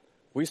time,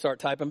 we start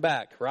typing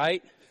back,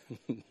 right?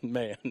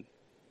 Man,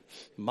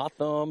 my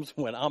thumbs,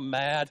 when I'm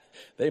mad,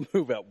 they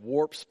move at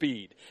warp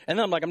speed. And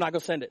then I'm like, I'm not going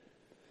to send it.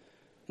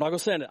 I'm not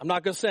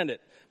going to send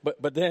it.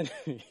 But then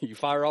you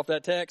fire off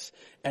that text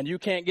and you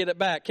can't get it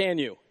back, can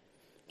you?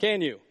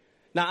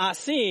 Now, I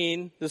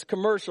seen this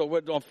commercial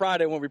on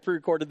Friday when we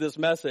pre-recorded this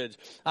message.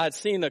 I had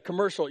seen a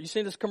commercial. You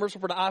seen this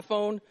commercial for the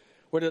iPhone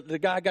where the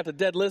guy got the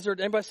dead lizard?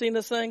 Anybody seen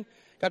this thing?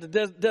 Got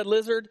the dead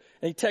lizard,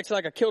 and he texts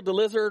like, I killed the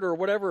lizard or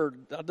whatever.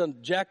 I done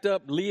jacked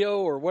up Leo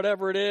or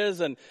whatever it is.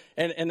 And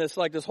it's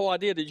like this whole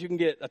idea that you can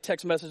get a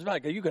text message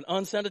back. You can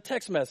unsend a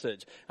text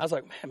message. I was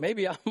like, man,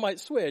 maybe I might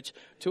switch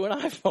to an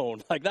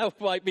iPhone. Like that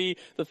might be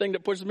the thing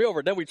that pushes me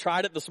over. Then we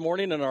tried it this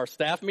morning in our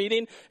staff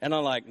meeting, and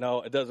I'm like,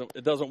 no, it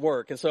doesn't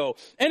work. And so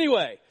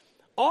anyway,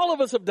 all of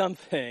us have done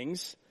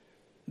things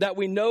that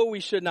we know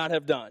we should not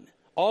have done.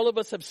 All of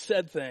us have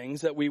said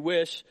things that we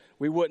wish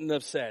we wouldn't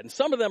have said. And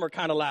some of them are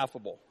kind of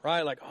laughable,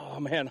 right? Like, oh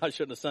man, I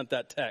shouldn't have sent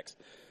that text.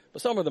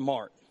 But some of them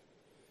aren't.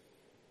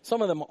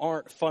 Some of them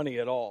aren't funny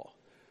at all.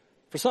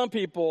 For some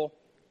people,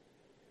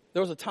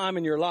 there was a time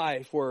in your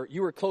life where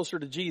you were closer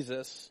to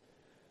Jesus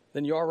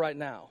than you are right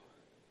now.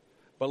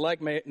 But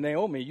like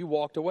Naomi, you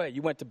walked away.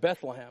 You went to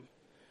Bethlehem.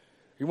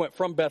 You went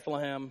from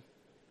Bethlehem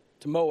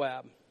to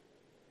Moab.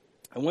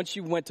 And once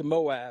you went to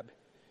Moab,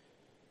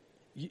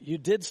 you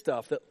did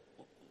stuff that,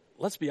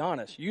 let's be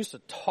honest, you used to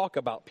talk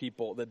about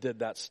people that did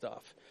that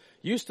stuff.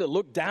 You used to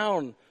look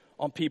down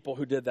on people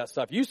who did that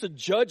stuff. You used to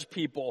judge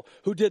people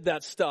who did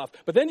that stuff.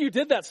 But then you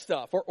did that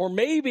stuff. Or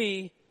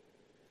maybe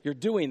you're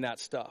doing that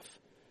stuff.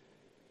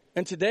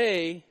 And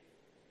today,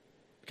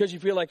 because you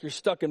feel like you're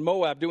stuck in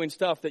Moab doing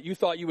stuff that you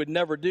thought you would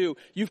never do,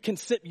 you've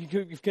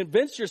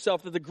convinced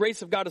yourself that the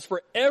grace of God is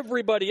for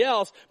everybody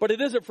else, but it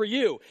isn't for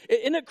you.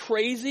 Isn't it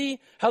crazy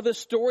how this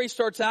story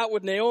starts out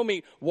with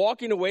Naomi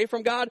walking away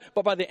from God,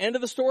 but by the end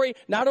of the story,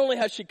 not only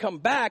has she come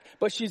back,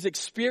 but she's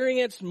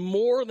experienced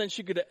more than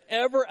she could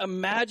ever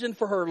imagine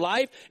for her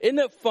life? Isn't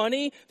it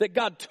funny that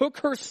God took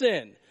her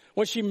sin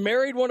when she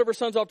married one of her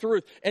sons off to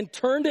Ruth and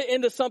turned it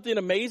into something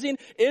amazing?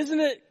 Isn't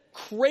it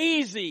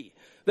crazy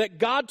that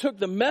God took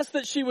the mess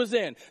that she was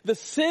in, the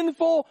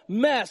sinful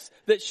mess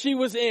that she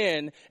was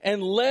in,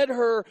 and led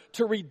her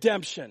to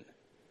redemption?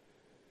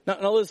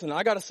 Now listen,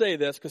 I got to say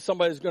this because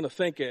somebody's going to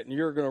think it and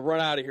you're going to run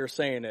out of here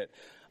saying it.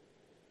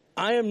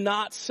 I am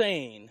not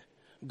saying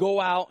go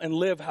out and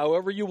live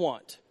however you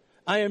want.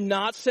 I am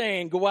not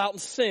saying go out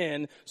and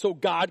sin so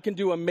God can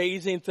do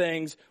amazing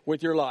things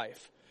with your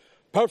life.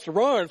 Pastor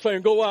Ryan's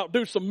saying go out and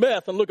do some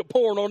meth and look at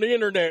porn on the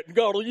internet and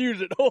God will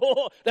use it.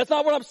 That's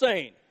not what I'm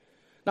saying.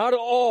 Not at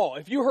all.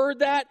 If you heard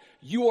that,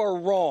 you are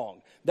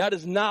wrong. That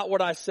is not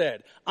what I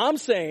said. I'm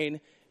saying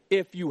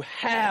if you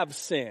have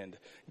sinned,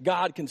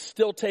 God can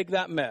still take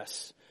that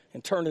mess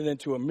and turn it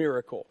into a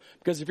miracle.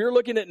 Because if you're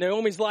looking at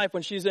Naomi's life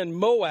when she's in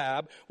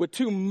Moab with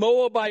 2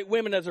 Moabite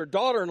women as her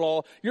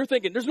daughter-in-law, you're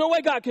thinking, there's no way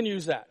God can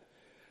use that.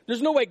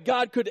 There's no way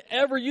God could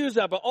ever use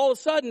that. But all of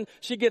a sudden,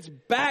 she gets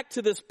back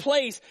to this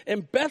place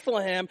in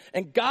Bethlehem,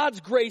 and God's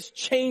grace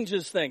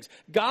changes things.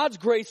 God's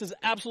grace is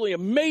absolutely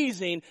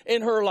amazing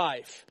in her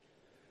life.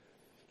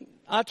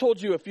 I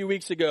told you a few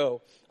weeks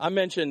ago, I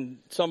mentioned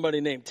somebody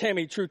named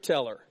Tammy Truth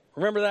Teller.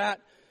 Remember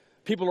that?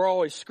 People are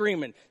always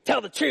screaming,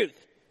 tell the truth.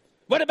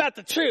 What about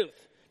the truth?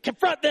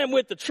 Confront them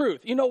with the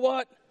truth. You know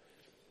what?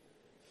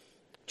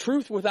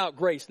 Truth without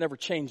grace never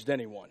changed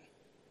anyone.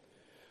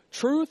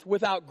 Truth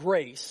without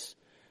grace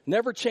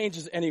never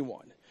changes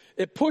anyone.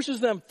 It pushes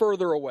them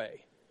further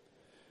away.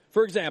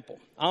 For example,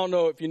 I don't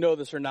know if you know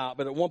this or not,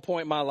 but at one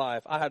point in my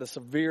life, I had a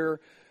severe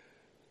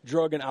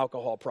drug and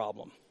alcohol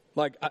problem.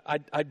 Like,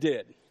 I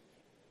did.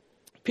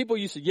 People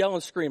used to yell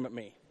and scream at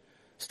me,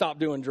 stop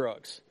doing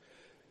drugs.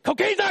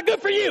 Cocaine's not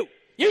good for you.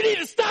 You need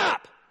to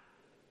stop.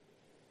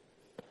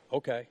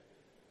 Okay.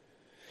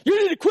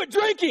 You need to quit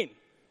drinking.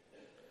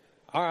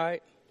 All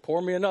right.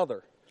 Pour me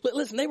another.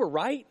 Listen, they were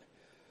right.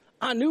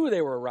 I knew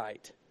they were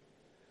right.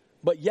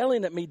 But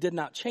yelling at me did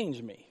not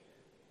change me.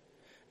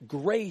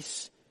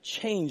 Grace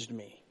changed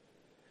me.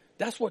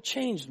 That's what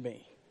changed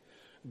me.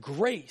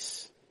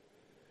 Grace.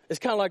 It's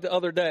kind of like the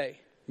other day.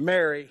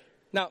 Mary.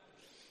 Now,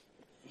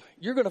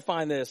 you're going to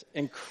find this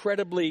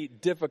incredibly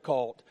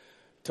difficult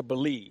to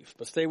believe,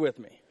 but stay with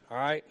me, all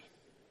right?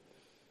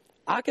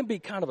 I can be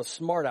kind of a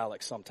smart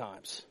aleck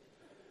sometimes.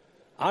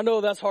 I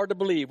know that's hard to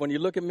believe. When you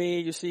look at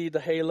me, you see the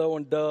halo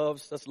and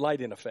doves. That's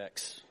lighting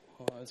effects.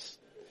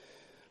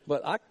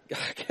 But I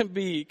can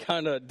be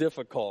kind of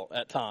difficult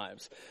at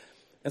times.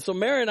 And so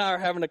Mary and I are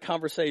having a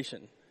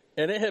conversation,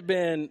 and it had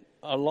been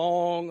a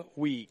long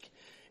week.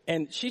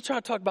 And she's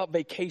trying to talk about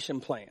vacation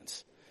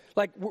plans.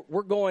 Like,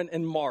 we're going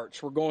in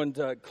March. We're going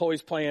to,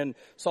 Chloe's playing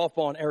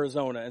softball in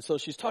Arizona. And so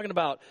she's talking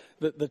about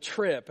the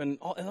trip. And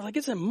like,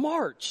 it's in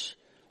March.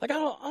 Like, I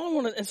don't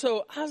want to. And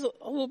so I was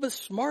a little bit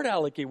smart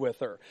alecky with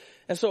her.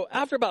 And so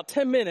after about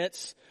 10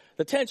 minutes,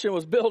 the tension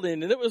was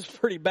building, and it was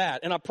pretty bad.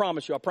 And I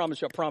promise you,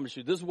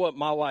 this is what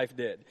my wife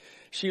did.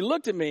 She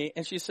looked at me,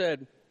 and she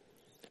said,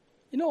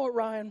 you know what,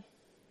 Ryan?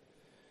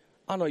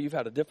 I know you've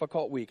had a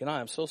difficult week, and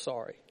I am so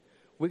sorry.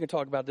 We can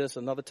talk about this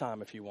another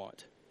time if you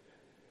want.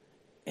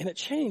 And it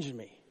changed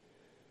me.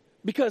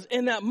 Because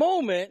in that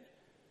moment,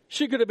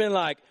 she could have been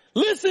like,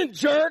 listen,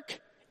 jerk,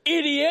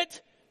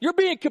 idiot, you're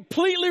being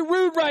completely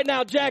rude right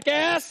now,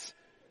 jackass.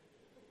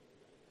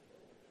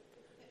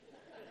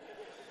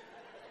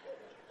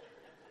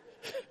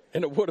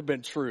 And it would have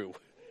been true.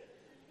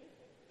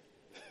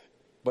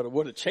 But it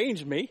would have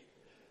changed me.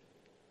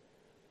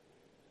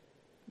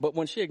 But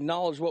when she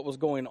acknowledged what was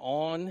going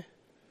on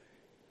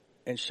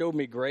and showed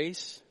me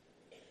grace,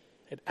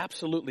 it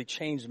absolutely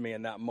changed me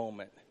in that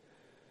moment.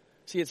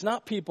 See, it's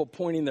not people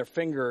pointing their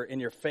finger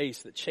in your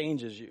face that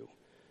changes you.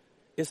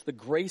 It's the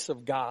grace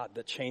of God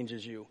that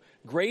changes you.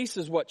 Grace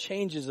is what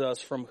changes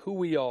us from who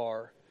we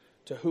are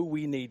to who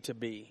we need to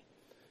be.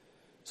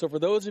 So for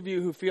those of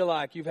you who feel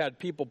like you've had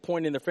people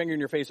pointing their finger in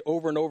your face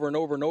over and over and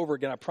over and over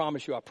again, I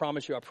promise you,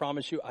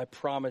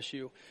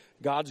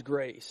 God's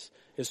grace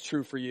is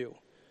true for you.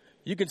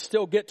 You can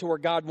still get to where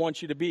God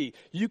wants you to be.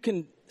 You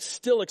can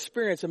still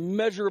experience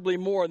immeasurably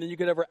more than you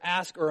could ever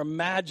ask or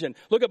imagine.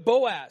 Look at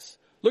Boaz.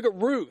 Look at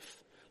Ruth.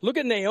 Look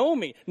at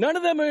Naomi. None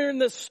of them are in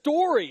this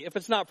story if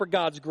it's not for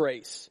God's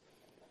grace.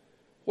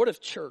 What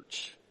if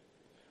church?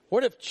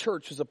 What if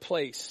church was a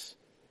place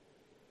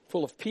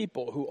full of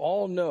people who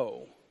all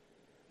know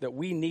that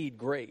we need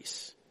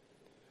grace?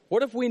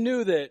 What if we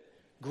knew that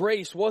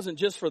grace wasn't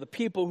just for the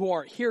people who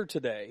aren't here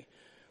today,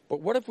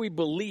 but what if we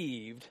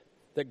believed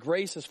that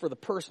grace is for the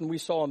person we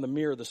saw in the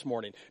mirror this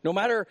morning? No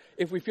matter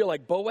if we feel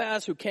like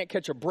Boaz, who can't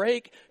catch a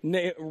break,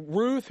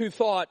 Ruth, who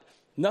thought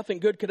nothing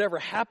good could ever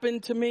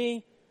happen to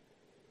me,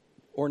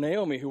 or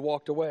Naomi, who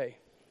walked away.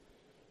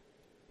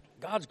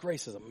 God's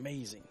grace is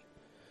amazing.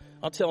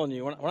 I'm telling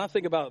you, when I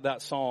think about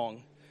that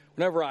song,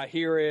 whenever I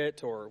hear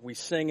it or we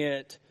sing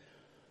it,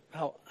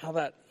 how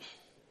that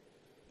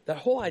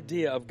whole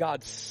idea of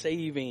God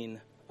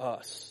saving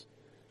us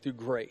through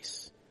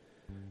grace,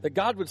 that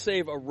God would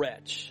save a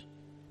wretch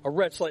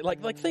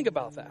like think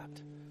about that.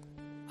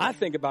 I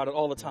think about it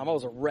all the time. I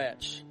was a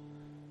wretch.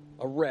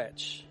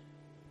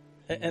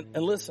 And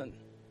listen,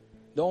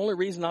 the only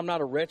reason I'm not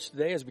a wretch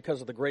today is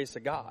because of the grace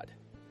of God.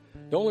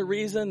 The only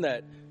reason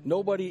that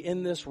nobody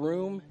in this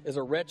room is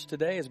a wretch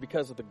today is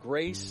because of the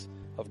grace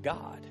of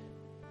God.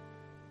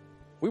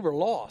 We were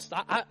lost.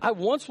 I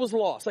once was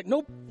lost. Like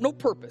no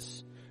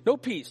purpose, no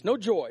peace, no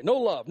joy, no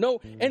love, no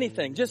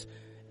anything. Just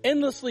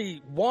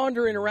endlessly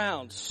wandering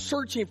around,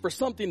 searching for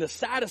something to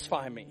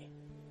satisfy me.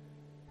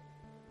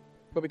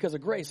 But because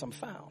of grace, I'm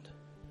found.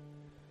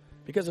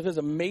 Because of His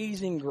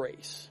amazing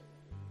grace.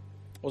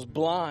 I was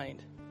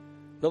blind.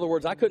 In other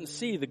words, I couldn't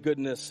see the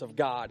goodness of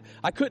God.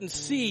 I couldn't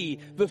see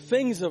the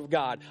things of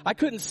God. I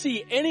couldn't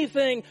see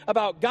anything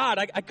about God.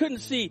 I couldn't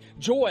see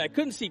joy. I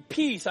couldn't see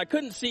peace. I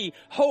couldn't see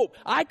hope.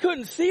 I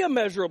couldn't see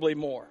immeasurably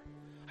more.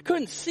 I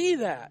couldn't see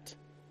that.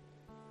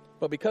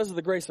 But because of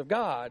the grace of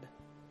God,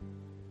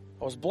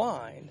 I was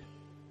blind.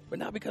 But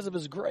not because of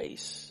His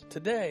grace.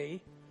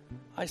 Today,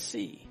 I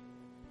see.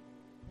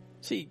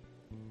 See,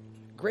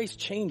 grace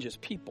changes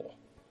people.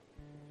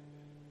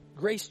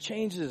 Grace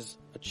changes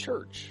a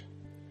church.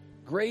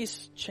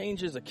 Grace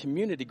changes a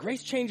community.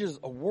 Grace changes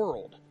a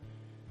world.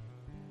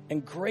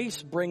 And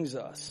grace brings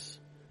us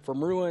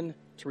from ruin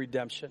to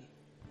redemption.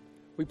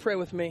 We pray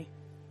with me.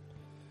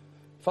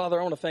 Father,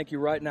 I want to thank you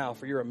right now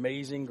for your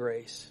amazing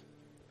grace.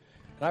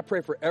 And I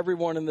pray for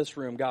everyone in this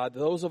room, God,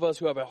 those of us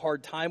who have a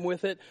hard time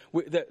with it,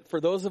 that for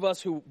those of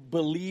us who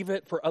believe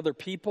it for other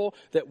people,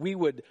 that we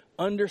would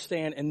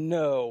understand and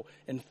know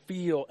and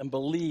feel and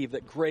believe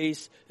that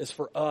grace is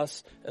for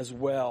us as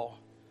well.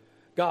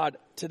 God,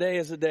 today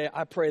is the day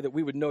I pray that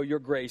we would know your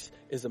grace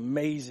is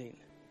amazing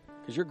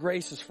because your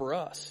grace is for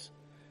us.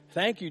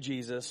 Thank you,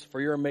 Jesus,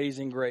 for your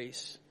amazing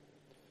grace.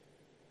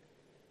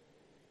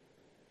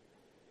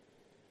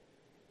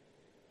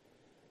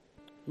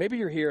 Maybe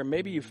you're here and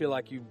maybe you feel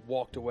like you've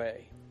walked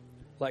away,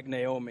 like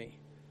Naomi,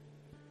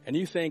 and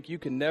you think you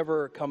can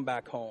never come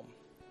back home.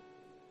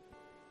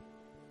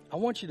 I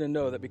want you to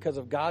know that because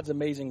of God's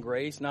amazing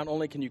grace, not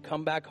only can you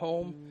come back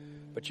home,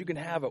 but you can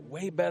have it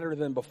way better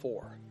than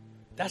before.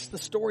 That's the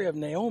story of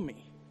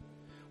Naomi.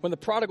 When the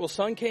prodigal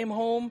son came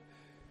home,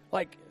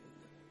 like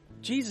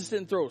Jesus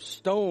didn't throw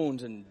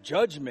stones and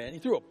judgment. He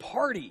threw a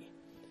party.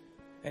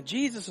 And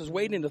Jesus is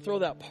waiting to throw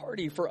that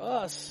party for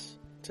us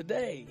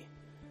today.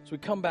 We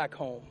come back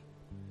home.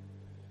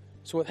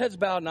 So with heads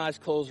bowed and eyes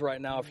closed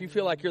right now, if you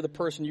feel like you're the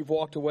person you've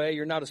walked away,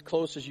 you're not as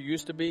close as you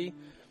used to be,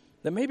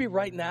 then maybe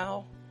right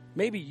now,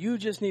 maybe you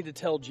just need to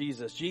tell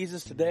Jesus,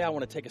 Jesus, today I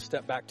want to take a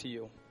step back to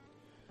you.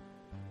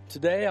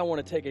 Today I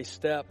want to take a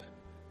step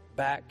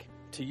back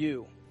to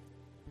you.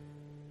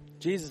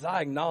 Jesus,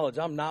 I acknowledge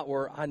I'm not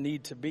where I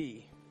need to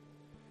be.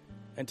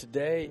 And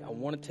today I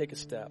want to take a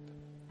step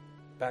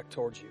back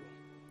towards you.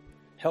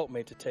 Help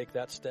me to take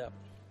that step.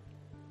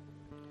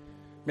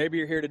 Maybe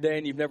you're here today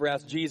and you've never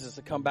asked Jesus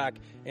to come back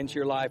into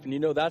your life, and you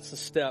know that's the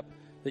step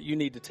that you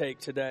need to take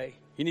today.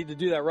 You need to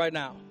do that right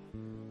now.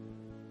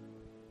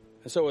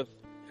 And so with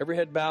every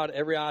head bowed,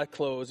 every eye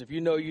closed, if you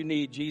know you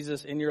need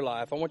Jesus in your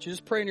life, I want you to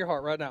just pray in your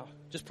heart right now.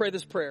 Just pray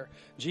this prayer.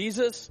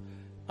 Jesus,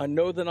 I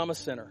know that I'm a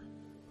sinner,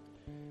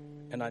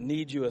 and I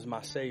need you as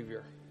my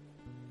Savior.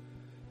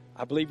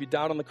 I believe you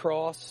died on the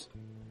cross,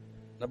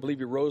 and I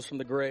believe you rose from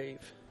the grave.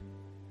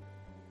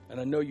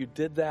 And I know you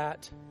did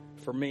that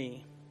for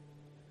me.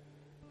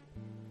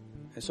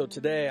 And so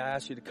today I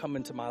ask you to come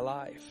into my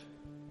life,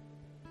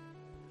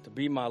 to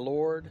be my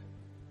Lord,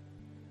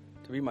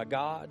 to be my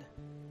God,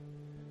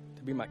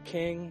 to be my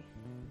King,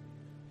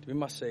 to be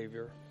my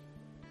Savior.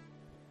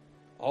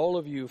 All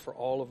of you for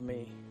all of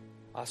me,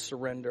 I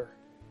surrender.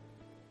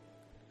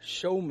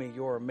 Show me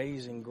your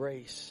amazing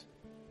grace.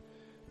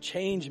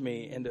 Change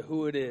me into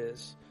who it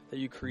is that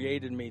you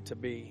created me to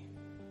be.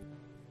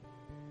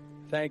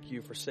 Thank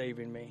you for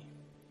saving me.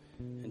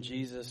 In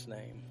Jesus'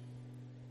 name.